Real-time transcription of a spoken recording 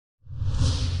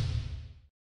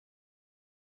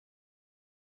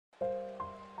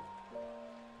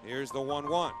Here's the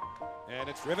 1-1. And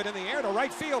it's driven in the air to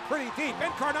right field pretty deep.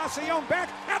 Encarnacion back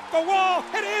at the wall.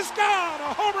 It is gone.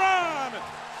 A home run.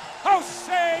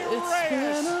 Jose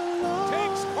Reyes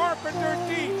takes Carpenter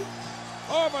deep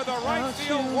over the right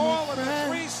field wall at the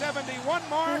 371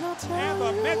 mark. And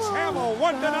the Mets have a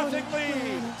 1-0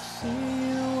 lead.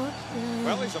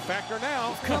 Well, he's a factor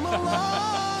now. Come a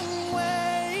long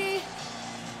way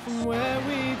from where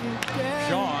we began.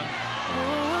 Sean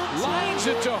lines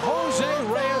it to Jose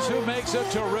Reyes, who makes a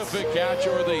terrific catch,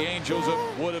 or the Angels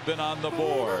would have been on the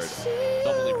board.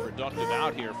 Doubly productive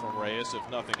out here from Reyes, if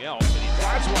nothing else. And he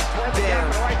drives one toward the gap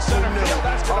in right center field.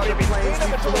 That's going to be between him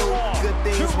and the wall. Good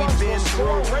things we've been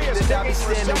through. Then I'll be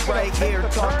standing right here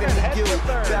talking to you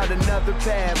about another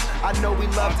path. I know we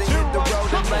love to hit the road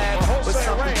and laugh, but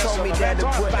something told me that it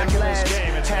wouldn't last.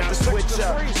 Had to switch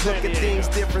up, look at things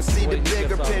different, see the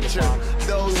bigger picture.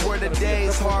 Those were the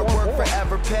days, hard work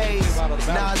forever pays.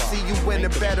 Now I see you in a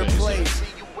better place.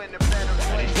 And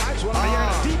he drives one here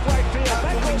in deep right field.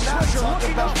 That goes Swisher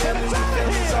looking up, and it's out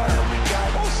of here.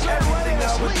 Jose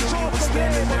Reyes leads off the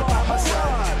game with a home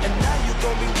run. And now you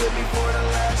gon' be with me for the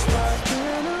last ride.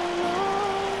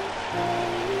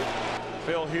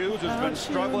 Phil Hughes has been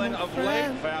struggling of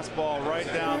late. Fastball right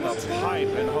down the pipe,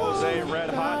 and Jose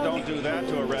red hot. Don't do that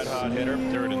to a red hot hitter.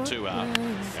 3rd and 2 out.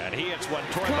 And he hits one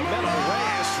toward the middle.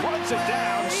 Reyes runs it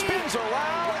down, spins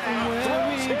around, and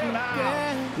throws him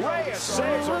out. Reyes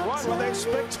saves a run with a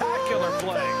spectacular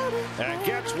play and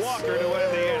gets Walker to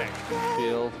end the inning.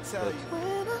 That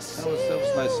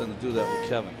was nice to do that with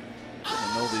Kevin. I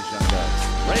know these young guys.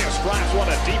 Reyes drives one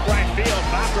to deep right field.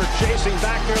 Knocker chasing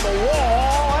back near the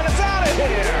wall, and it's out of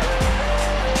here.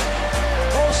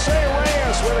 Jose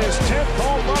Reyes with his 10th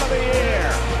home run of the year,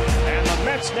 and the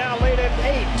Mets now lead it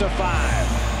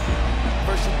 8-5.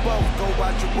 First you both go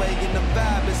out your way, and the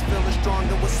vibe is feeling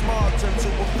stronger. With small turn to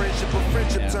a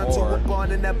friendship turn to a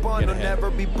bond, and that bond will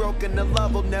never be broken. The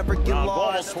love will never get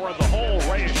lost. Ball toward the hole.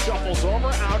 Reyes shuffles over,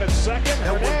 out at second.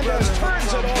 Hernandez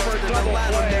turns it over, double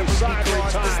play, side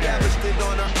retire.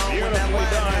 Beautifully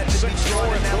done.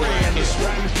 6-4-3 in the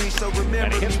stretch.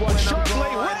 And he hits one sharply.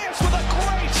 Reyes with a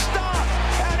great stop,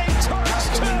 and he turns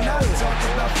two.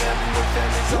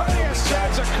 Reyes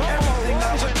sends a couple of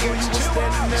runs and gets 2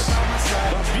 outs.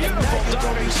 A beautiful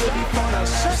diving stop on a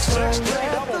 6-6-3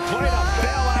 double play to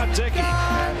bail out Dickey.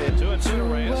 And 2-2 to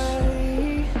Reyes.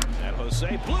 And Jose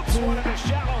bloops one in the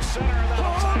shallow center, and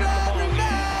that'll tie up the ball game.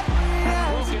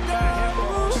 Broken back hit for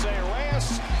Jose Reyes.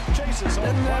 Chases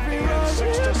home Friday at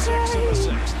 6-6 in the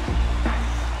 6th.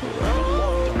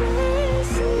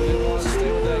 They want to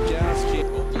stay with that gas.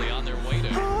 Hopefully on their way to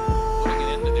putting an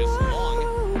end to this long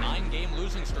 9-game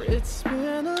losing streak. It's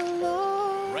been a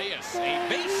long Reyes, a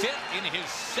base hit in his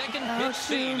 2nd pitch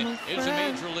seen as a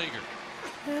major leaguer.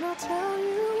 and I'll tell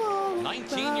you all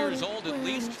 19 years old, at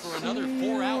least for another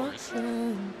 4 hours.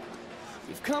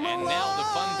 We've come And now the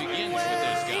fun begins with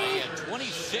this guy. He had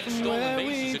 26 stolen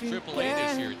bases at AAA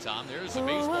this year, Tom. There's a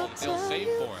baseball that they'll save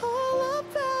for him.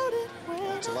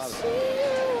 That's a lot of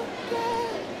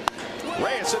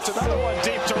Reyes hits another one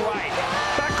deep to right.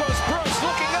 Back goes Bruce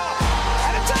looking up.